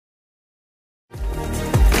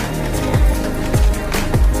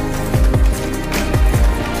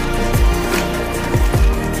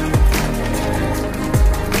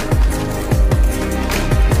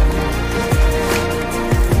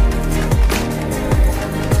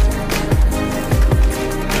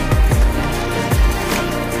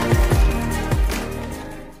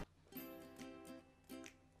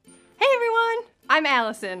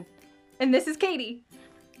Allison. And this is Katie.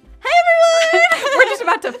 Hey everyone! We're just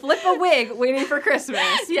about to flip a wig waiting for Christmas.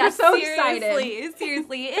 Yeah, We're so seriously, excited.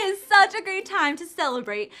 seriously. It is such a great time to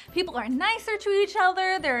celebrate. People are nicer to each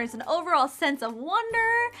other. There is an overall sense of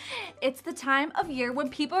wonder. It's the time of year when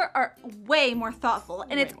people are way more thoughtful,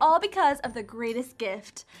 and it's all because of the greatest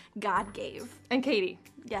gift God gave. And Katie.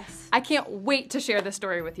 Yes. I can't wait to share this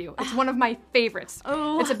story with you. It's one of my favorites.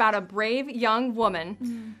 Oh. It's about a brave young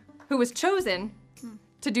woman who was chosen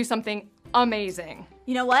to do something amazing.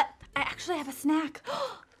 You know what? I actually have a snack.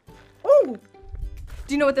 Oh!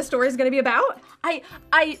 Do you know what this story is going to be about? I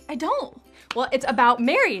don't. Well, it's about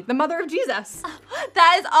Mary, the mother of Jesus.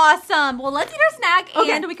 That is awesome. Well, let's eat our snack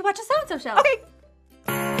Okay. and we can watch a so-and-so show. Okay.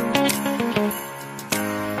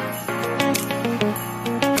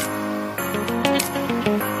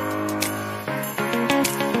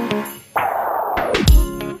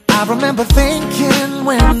 I remember thinking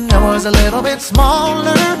when I was a little bit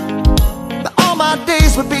smaller that all my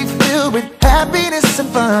days would be filled with happiness and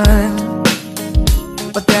fun.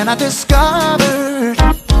 But then I discovered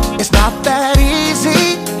it's not that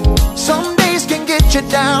easy. Some days can get you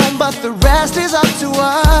down, but the rest is up to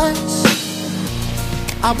us.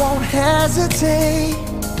 I won't hesitate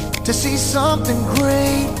to see something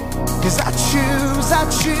great, 'cause I choose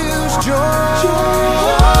joy.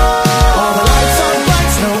 All the lights are bright,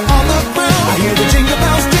 snow on the ground. I hear the jingle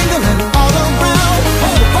bells jingling all around.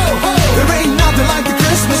 Ho, ho, ho! There ain't nothing like the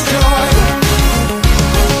Christmas joy.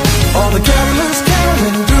 All the carolers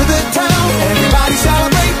caroling through the town. Everybody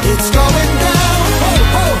celebrate, it's going down. Ho,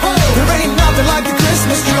 ho, ho! There ain't nothing like the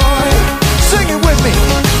Christmas joy. Sing it with me,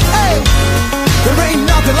 hey! There ain't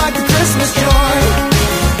nothing like the Christmas joy.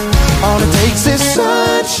 All it takes is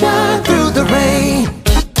sunshine through the rain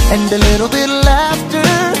and a little bit of laughter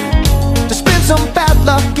to spin some bad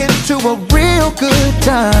luck into a real good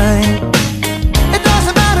time. It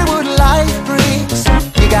doesn't matter what life brings,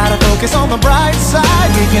 you gotta focus on the bright side.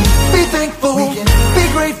 We can be thankful, be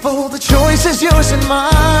grateful, the choice is yours and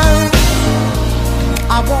mine.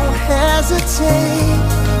 I won't hesitate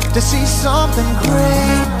to see something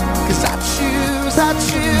great, 'cause I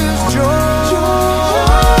choose joy.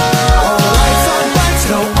 All the lights are bright,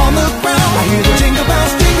 snow on the ground. I hear the jingle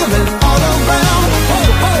bells jingling all around. Ho,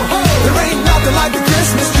 ho, ho! There ain't nothing like the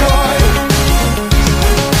Christmas joy.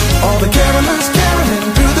 All the carolers caroling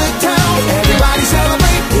through the town. Everybody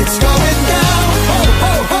celebrate, it's going down. Ho,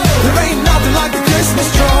 ho, ho! There ain't nothing like the Christmas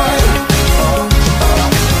joy.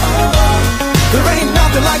 There ain't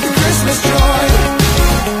nothing like the Christmas joy.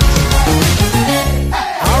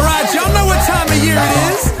 All right, y'all know what time of year it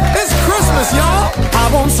is. It's Christmas, y'all. I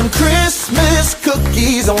want some Christmas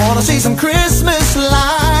cookies. I wanna see some Christmas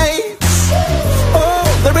lights. Oh,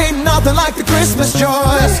 there ain't nothing like the Christmas joy.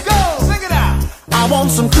 Let's go, sing it out. I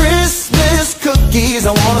want some Christmas cookies.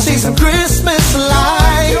 I wanna see some Christmas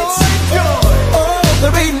lights. Joy, joy. Oh,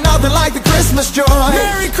 there ain't nothing like the Christmas joy.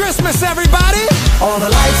 Merry Christmas, everybody. All the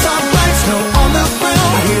lights are bright, snow on the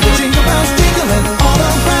ground. I hear the jingle bells jingling all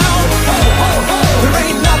around. Ho, ho, ho! There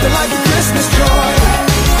ain't nothing like the Christmas joy.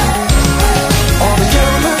 All the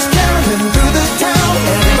carolers caroling through the town.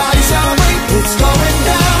 Everybody celebrate, it's going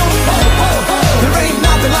down. Ho, ho, ho! There ain't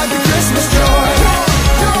nothing like the Christmas joy.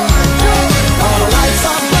 All the lights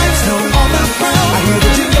are bright, snow on the ground. I hear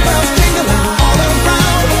the jingle bells jingling all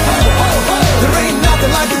around. Ho, ho, ho! There ain't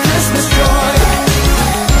nothing like the Christmas joy.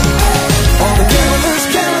 All the carolers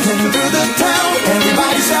caroling through the town.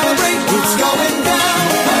 Everybody celebrate, it's going down.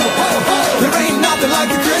 Ho, ho, ho! There ain't nothing like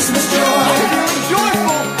the Christmas joy.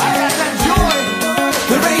 Joyful, I got that joy.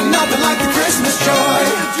 There ain't nothing like the Christmas joy.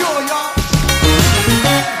 Joy, y'all.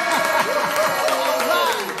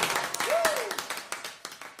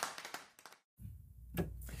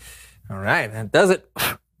 All right, that does it.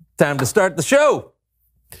 Time to start the show.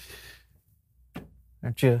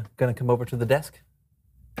 Aren't you gonna come over to the desk?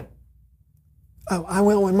 Oh, I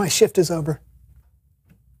will when my shift is over.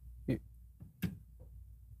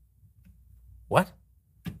 What?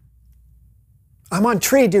 I'm on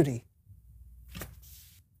tree duty.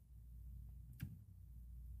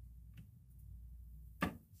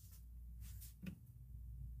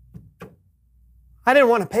 I didn't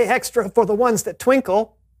want to pay extra for the ones that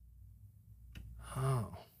twinkle. Oh.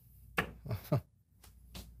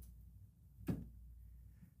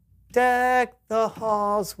 Deck the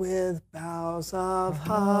halls with boughs of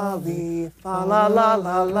holly. Fa la la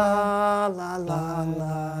la la la la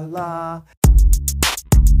la la.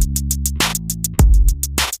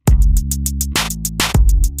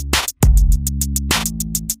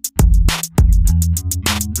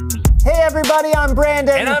 Hey everybody, I'm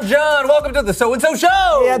Brandon. And I'm John. Welcome to the So-and-So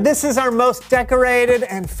Show. Yeah, this is our most decorated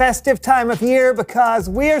and festive time of year because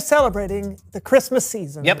we are celebrating the Christmas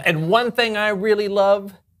season. Yep, and one thing I really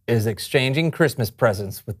love is exchanging Christmas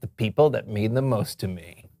presents with the people that mean the most to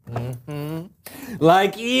me.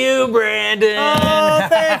 Like you, Brandon. Oh,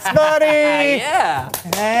 thanks, buddy. Yeah.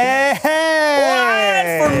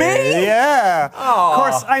 Hey. What? For me? Yeah. Aw. Of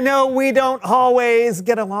course, I know we don't always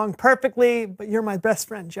get along perfectly, but you're my best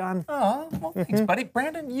friend, John. Oh, well, thanks, buddy.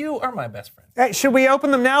 Brandon, you are my best friend. Hey, should we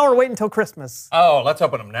open them now or wait until Christmas? Oh, let's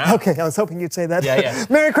open them now. Okay, I was hoping you'd say that. Yeah.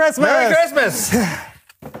 Merry Christmas. Merry Christmas.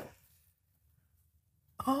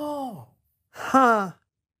 Oh. Huh.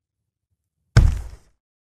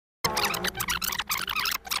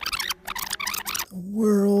 The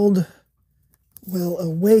world will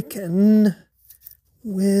awaken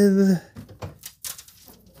with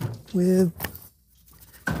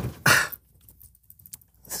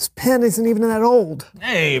this pen isn't even that old.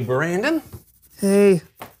 Hey, Brandon. Hey,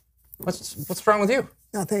 What's wrong with you?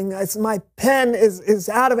 nothing. My pen is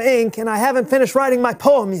out of ink and I haven't finished writing my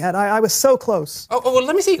poem yet. I was so close. Oh, well,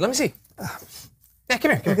 let me see. Yeah,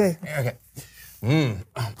 come here. Okay.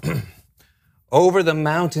 Okay. Over the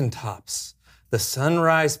mountaintops, the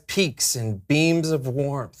sunrise peaks in beams of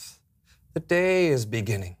warmth. The day is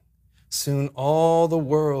beginning. Soon all the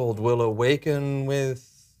world will awaken with...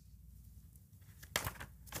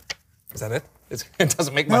 Is that it? It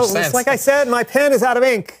doesn't make much No, sense. it's like I said, my pen is out of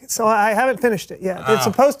ink, so I haven't finished it yet. It's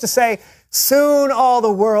supposed to say, soon all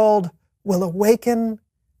the world will awaken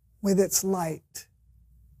with its light.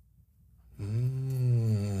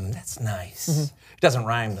 That's nice. It doesn't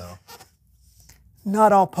rhyme, though.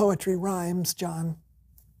 Not all poetry rhymes, John.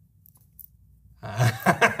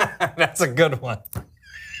 That's a good one.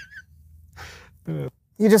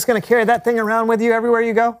 You just gonna carry that thing around with you everywhere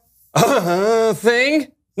you go?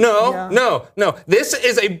 Thing? No, Yeah. no. This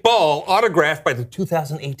is a ball autographed by the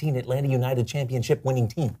 2018 Atlanta United Championship winning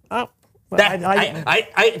team. Oh. That,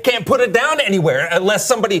 I can't put it down anywhere unless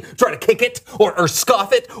somebody try to kick it or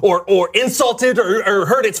scoff it or insult it or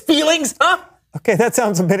hurt its feelings, huh? Okay, that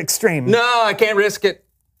sounds a bit extreme. No, I can't risk it.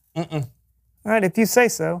 All right, if you say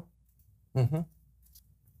so.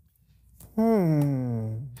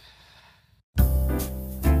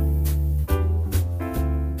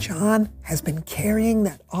 John has been carrying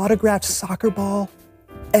that autographed soccer ball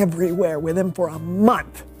everywhere with him for a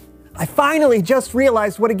month. I finally just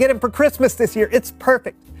realized what to get him for Christmas this year. It's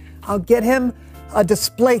perfect. I'll get him a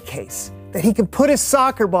display case that he can put his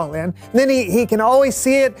soccer ball in. Then he can always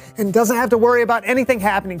see it and doesn't have to worry about anything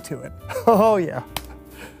happening to it. Oh, yeah.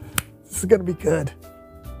 This is going to be good.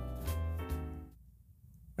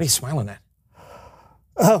 What are you smiling at?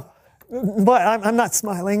 Oh, but I'm not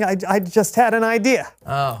smiling. I just had an idea.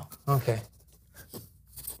 Oh, okay.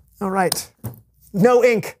 All right. No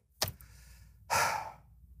ink.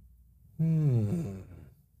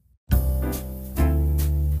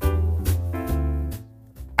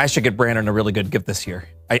 I should get Brandon a really good gift this year.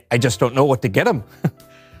 I just don't know what to get him.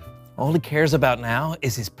 All he cares about now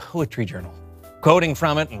is his poetry journal. Quoting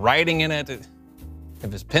from it and writing in it.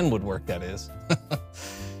 If his pen would work, that is.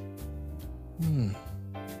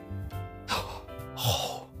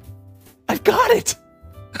 Oh, I've got it!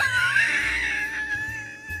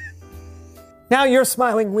 Now you're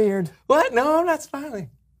smiling weird. What? No, I'm not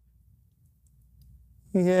smiling.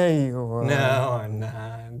 Yeah, you are. No, I'm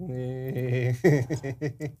not.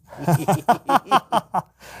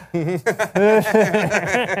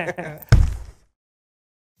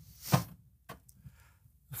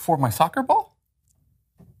 For my soccer ball?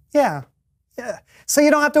 Yeah. So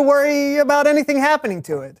you don't have to worry about anything happening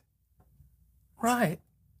to it. Right.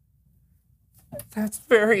 That's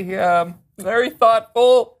very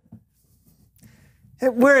thoughtful. Hey,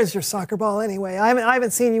 where is your soccer ball anyway? I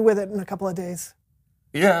haven't seen you with it in a couple of days.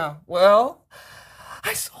 Yeah, well,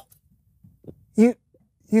 I sold it.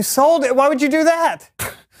 You sold it? Why would you do that?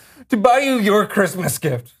 To buy you your Christmas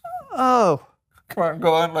gift. Oh. Come on,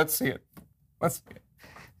 go on, let's see it. Let's see it.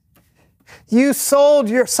 You sold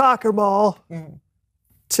your soccer ball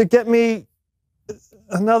to get me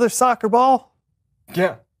another soccer ball?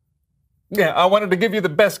 Yeah. Yeah, I wanted to give you the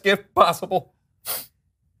best gift possible.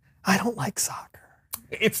 I don't like soccer.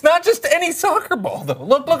 It's not just any soccer ball, though.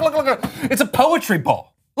 Look. It's a poetry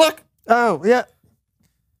ball. Look. Oh, yeah.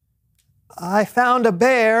 I found a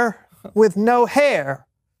bear with no hair,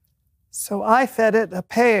 so I fed it a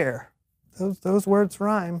pear. Those words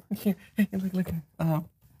rhyme. Here, look.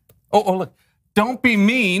 Oh, look. Don't be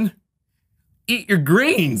mean. Eat your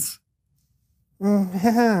greens.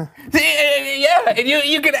 Yeah. Yeah, and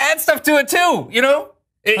you can add stuff to it, too, you know?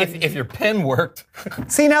 If your pen worked.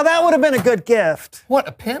 See, now that would have been a good gift. What,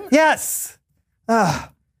 a pen? Yes. I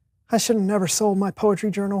should have never sold my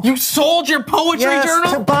poetry journal. You sold your poetry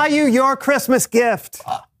journal? To buy you your Christmas gift.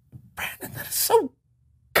 Brandon, that is so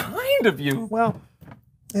kind of you. Well,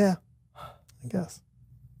 yeah, I guess.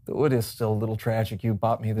 Though it is still a little tragic you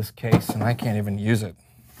bought me this case and I can't even use it.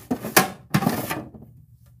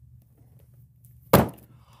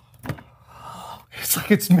 It's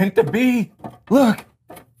like it's meant to be. Look.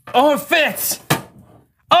 Oh, it fits.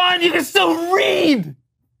 Oh, and you can still read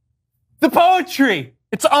the poetry.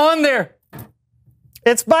 It's on there.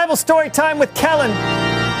 It's Bible story time with Kellen.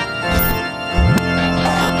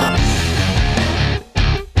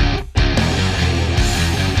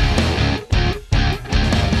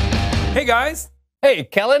 Hey guys, Hey,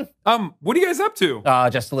 Kellen. what are you guys up to?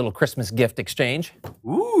 Just a little Christmas gift exchange.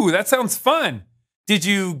 Ooh, that sounds fun. Did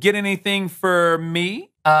you get anything for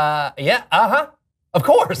me? Yeah, Of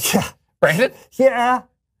course. Yeah. Brandon? Yeah.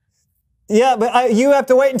 Yeah, but you have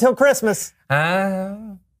to wait until Christmas.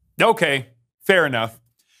 Okay, fair enough.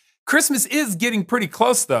 Christmas is getting pretty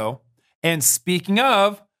close though. And speaking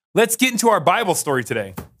of, let's get into our Bible story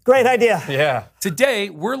today. Great idea. Yeah.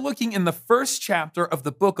 Today, we're looking in the first chapter of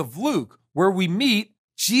the book of Luke, where we meet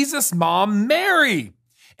Jesus' mom, Mary.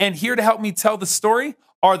 And here to help me tell the story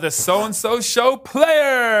are the So-and-So Show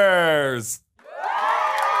players.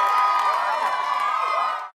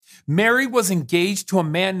 Mary was engaged to a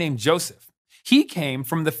man named Joseph. He came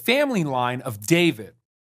from the family line of David.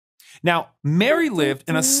 Now, Mary lived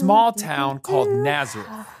in a small town called Nazareth.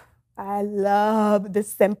 I love the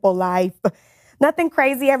simple life. Nothing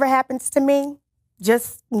crazy ever happens to me.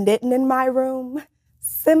 Just knitting in my room.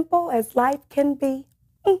 Simple as life can be.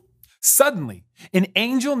 Suddenly, an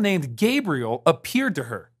angel named Gabriel appeared to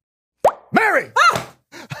her. Mary!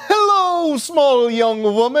 Hello, small young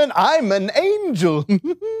woman. I'm an angel.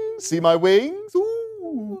 See my wings?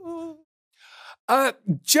 Ooh.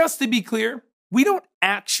 Just to be clear, we don't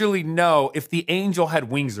actually know if the angel had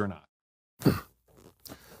wings or not.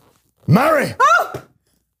 Mary!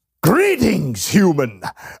 Greetings, human.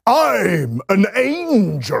 I'm an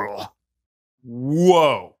angel.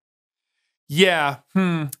 Whoa. Yeah,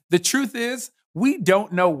 the truth is, we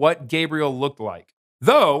don't know what Gabriel looked like.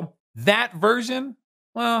 Though, that version,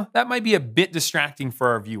 well, that might be a bit distracting for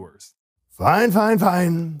our viewers.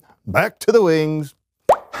 Fine. Back to the wings.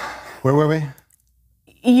 Where were we?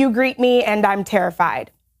 You greet me and I'm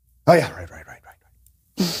terrified. Oh, yeah, right.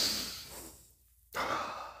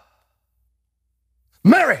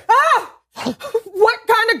 Mary! What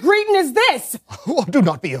kind of greeting is this? Oh, do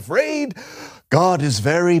not be afraid. God is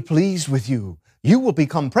very pleased with you. You will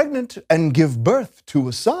become pregnant and give birth to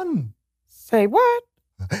a son. Say what?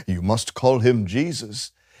 You must call him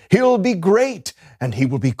Jesus. He'll be great, and he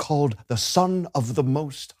will be called the Son of the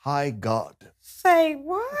Most High God. Say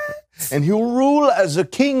what? And he'll rule as a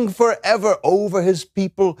king forever over his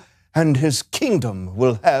people, and his kingdom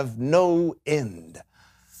will have no end.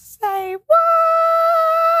 Say what?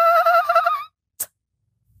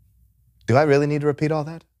 Do I really need to repeat all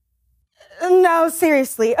that? No,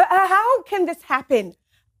 seriously. How can this happen?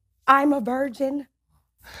 I'm a virgin.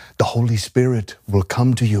 The Holy Spirit will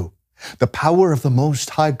come to you. The power of the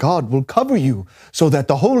Most High God will cover you, so that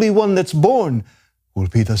the Holy One that's born will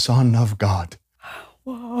be the Son of God.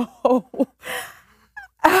 Whoa.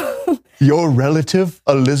 Your relative,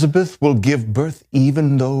 Elizabeth, will give birth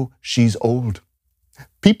even though she's old.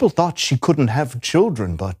 People thought she couldn't have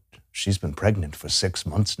children, but she's been pregnant for 6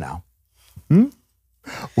 months now.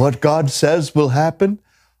 What God says will happen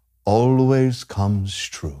always comes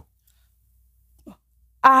true.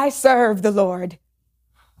 I serve the Lord.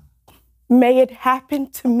 May it happen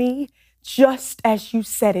to me just as you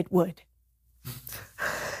said it would.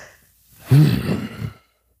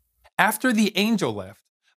 After the angel left,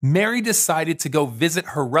 Mary decided to go visit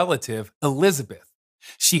her relative, Elizabeth.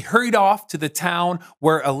 She hurried off to the town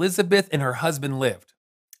where Elizabeth and her husband lived.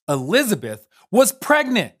 Elizabeth was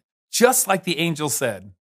pregnant, just like the angel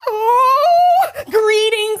said. Oh,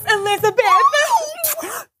 greetings, Elizabeth.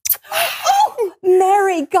 Oh,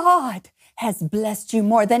 Mary, God has blessed you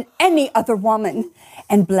more than any other woman,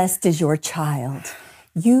 and blessed is your child.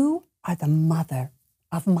 You are the mother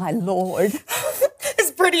of my Lord.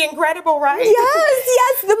 It's pretty incredible, right?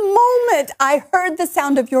 Yes, the moment I heard the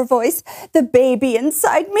sound of your voice, the baby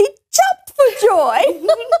inside me jumped for joy.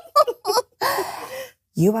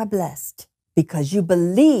 You are blessed because you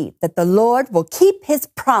believe that the Lord will keep his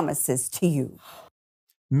promises to you.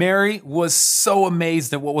 Mary was so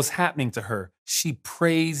amazed at what was happening to her. She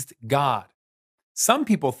praised God. Some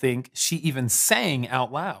people think she even sang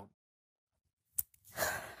out loud.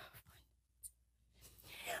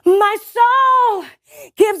 My soul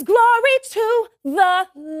gives glory to the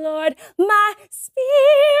Lord. My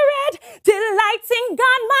spirit delights in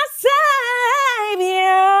God, my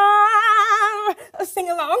Savior. Sing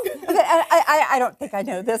along. I don't think I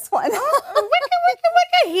know this one. Wicka.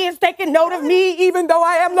 He is taking note of me, even though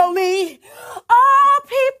I am lowly. All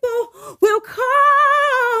people will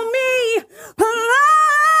call me blessed.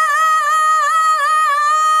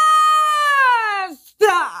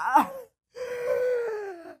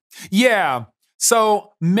 Yeah,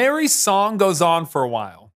 so Mary's song goes on for a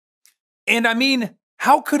while. And I mean,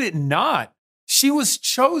 how could it not? She was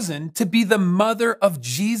chosen to be the mother of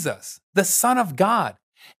Jesus, the Son of God.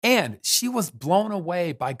 And she was blown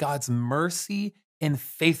away by God's mercy and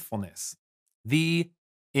faithfulness. The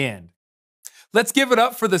end. Let's give it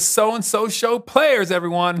up for the So-and-So Show players,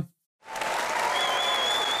 everyone.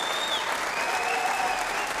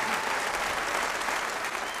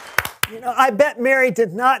 You know, I bet Mary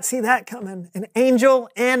did not see that coming. An angel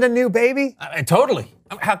and a new baby. Totally.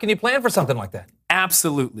 How can you plan for something like that?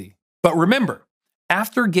 Absolutely. But remember,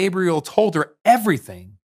 after Gabriel told her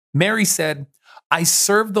everything, Mary said, I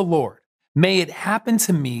serve the Lord. May it happen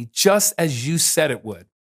to me just as you said it would.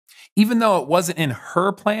 Even though it wasn't in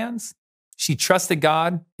her plans, she trusted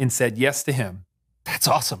God and said yes to him. That's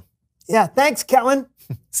awesome. Yeah, thanks, Kellen.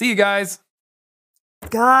 See you guys.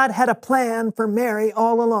 God had a plan for Mary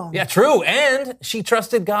all along. Yeah, true. And she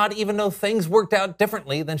trusted God even though things worked out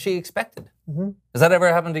differently than she expected. Mm-hmm. Has that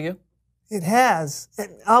ever happened to you? It has. And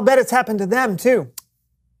I'll bet it's happened to them, too.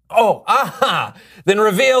 Oh, aha. Then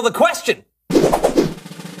reveal the question.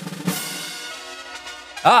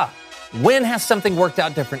 When has something worked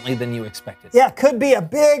out differently than you expected? Yeah, could be a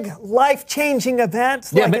big, life-changing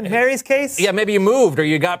event, like in Mary's case. Yeah, maybe you moved or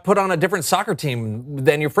you got put on a different soccer team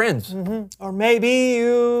than your friends. Mm-hmm. Or maybe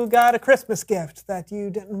you got a Christmas gift that you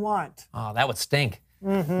didn't want. Oh, that would stink.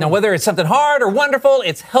 Mm-hmm. Now, whether it's something hard or wonderful,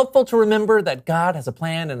 it's helpful to remember that God has a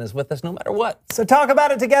plan and is with us no matter what. So talk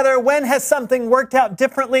about it together. When has something worked out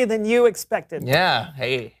differently than you expected? Yeah,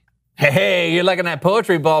 hey, you're liking that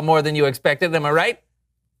poetry ball more than you expected, am I right?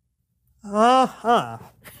 Uh-huh.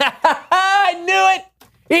 I knew it!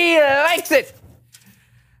 He likes it!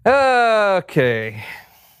 Okay.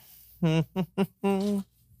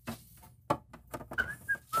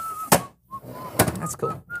 That's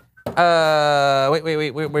cool.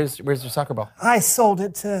 Wait, where's your soccer ball? I sold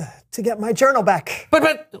it to get my journal back.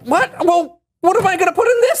 But what? Well, what am I gonna put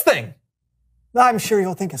in this thing? I'm sure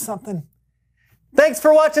you'll think of something. Thanks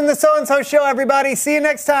for watching the So-and-So Show, everybody. See you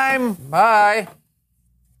next time. Bye.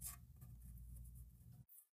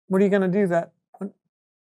 What are you going to do that?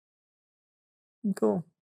 Cool.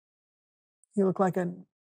 You look like an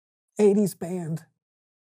 80s band.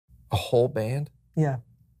 A whole band? Yeah.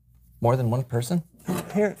 More than one person?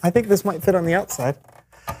 Here, I think this might fit on the outside.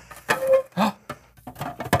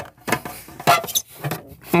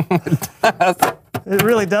 It does. It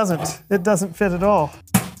really doesn't. It doesn't fit at all.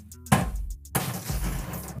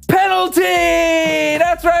 Penalty!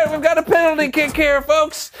 That's right, we've got a penalty kick here,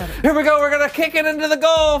 folks. Here we go, we're gonna kick it into the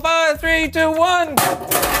goal. 5, 3, 2, 1.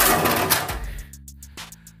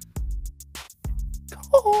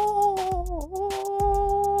 Oh.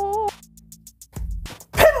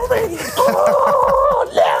 Penalty!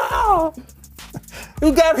 Oh, no!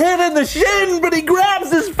 He got hit in the shin, but he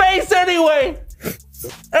grabs his face anyway.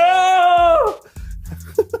 Oh!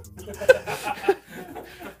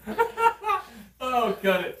 Oh,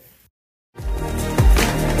 got it.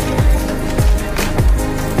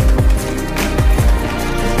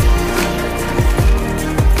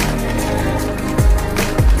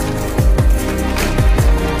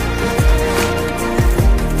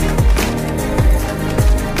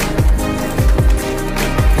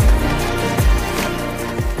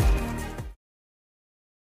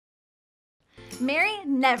 Mary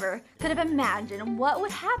never could have imagined what would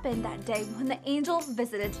happen that day when the angel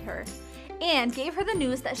visited her and gave her the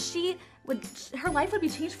news that her life would be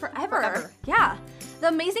changed forever. Yeah. The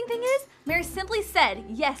amazing thing is, Mary simply said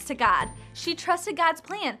yes to God. She trusted God's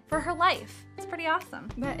plan for her life. It's pretty awesome.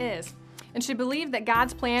 That is. And she believed that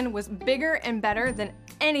God's plan was bigger and better than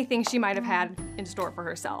anything she might have had in store for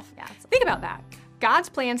herself. Yeah, think about that. God's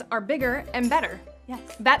plans are bigger and better. Yes.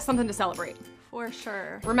 That's something to celebrate. For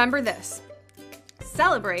sure. Remember this.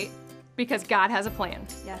 Celebrate because God has a plan.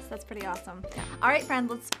 Yes, that's pretty awesome. Yeah. All right, friends,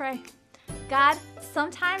 let's pray. God,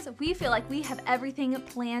 sometimes we feel like we have everything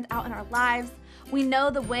planned out in our lives. We know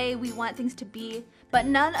the way we want things to be, but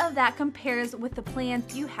none of that compares with the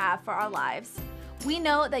plans you have for our lives. We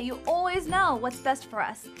know that you always know what's best for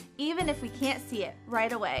us, even if we can't see it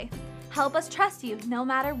right away. Help us trust you no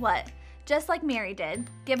matter what. just like Mary did.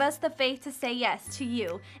 Give us the faith to say yes to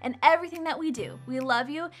you and everything that we do. We love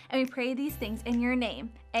you and we pray these things in your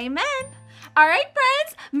name. Amen. All right,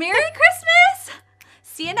 friends, Merry Christmas.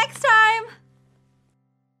 See you next time.